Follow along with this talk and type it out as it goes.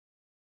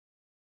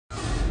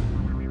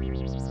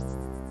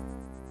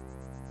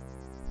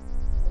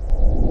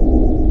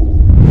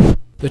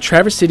The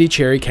Traverse City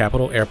Cherry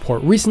Capital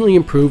Airport recently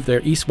improved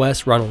their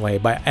east-west runway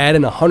by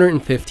adding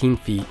 115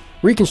 feet,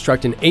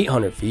 reconstructing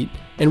 800 feet,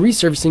 and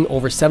resurfacing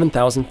over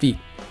 7,000 feet,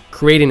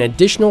 creating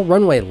additional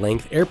runway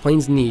length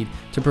airplanes need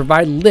to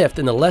provide lift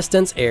in the less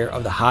dense air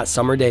of the hot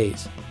summer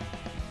days.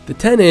 The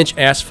 10-inch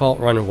asphalt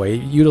runway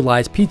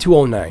utilized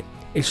P209,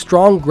 a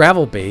strong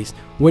gravel base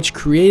which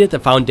created the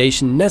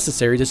foundation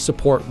necessary to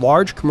support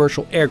large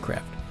commercial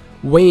aircraft,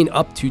 weighing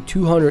up to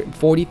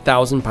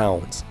 240,000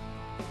 pounds.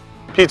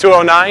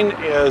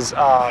 P209 is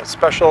a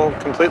special,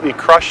 completely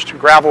crushed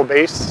gravel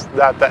base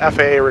that the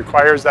FAA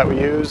requires that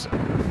we use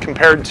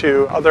compared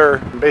to other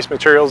base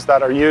materials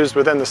that are used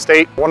within the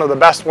state. One of the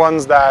best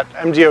ones that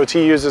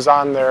MDOT uses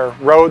on their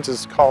roads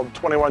is called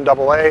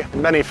 21AA.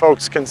 Many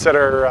folks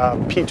consider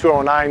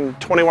P209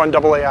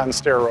 21AA on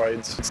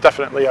steroids. It's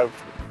definitely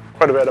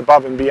quite a bit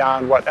above and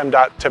beyond what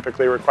MDOT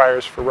typically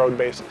requires for road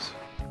bases.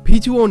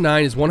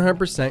 P209 is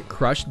 100%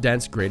 crushed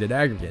dense graded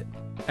aggregate.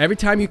 Every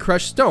time you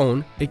crush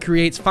stone, it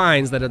creates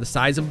fines that are the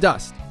size of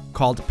dust,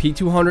 called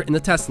P200 in the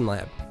testing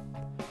lab.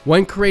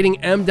 When creating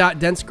MDOT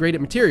dense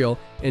graded material,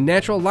 in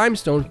natural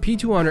limestone,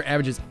 P200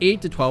 averages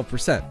 8 to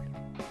 12%.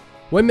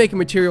 When making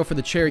material for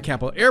the Cherry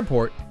Capital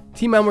Airport,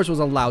 Team Elmer's was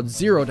allowed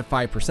 0 to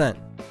 5%.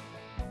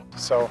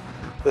 So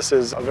this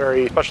is a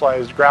very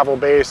specialized gravel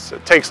base.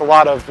 It takes a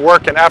lot of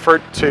work and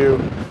effort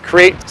to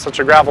create such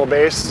a gravel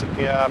base,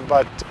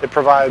 but it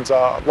provides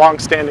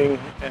long-standing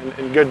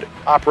and good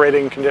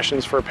operating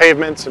conditions for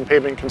pavements and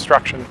pavement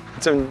construction.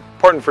 It's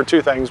important for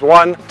two things.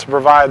 One, to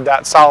provide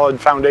that solid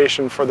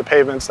foundation for the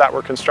pavements that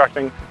we're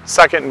constructing.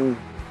 Second, and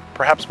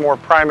perhaps more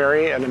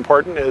primary and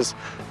important, is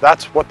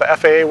that's what the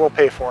FAA will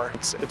pay for.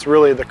 It's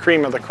really the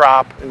cream of the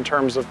crop in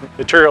terms of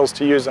materials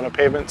to use in a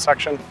pavement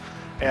section,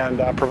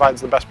 and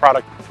provides the best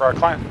product for our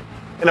client.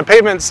 In a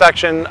pavement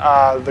section,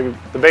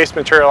 the base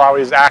material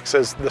always acts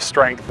as the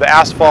strength. The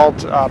asphalt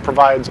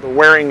provides the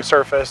wearing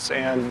surface,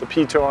 and the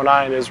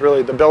P209 is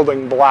really the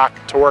building block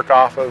to work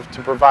off of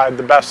to provide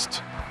the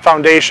best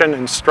foundation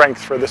and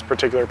strength for this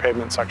particular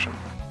pavement section.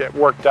 It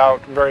worked out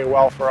very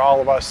well for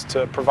all of us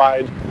to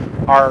provide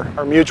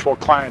our mutual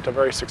client a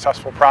very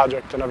successful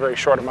project in a very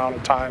short amount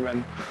of time,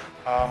 and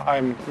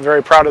I'm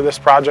very proud of this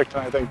project,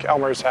 and I think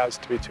Elmer's has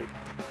to be too.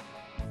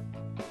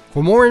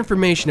 For more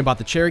information about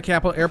the Cherry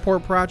Capital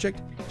Airport project,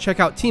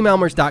 check out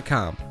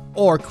teamelmers.com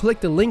or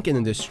click the link in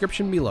the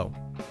description below.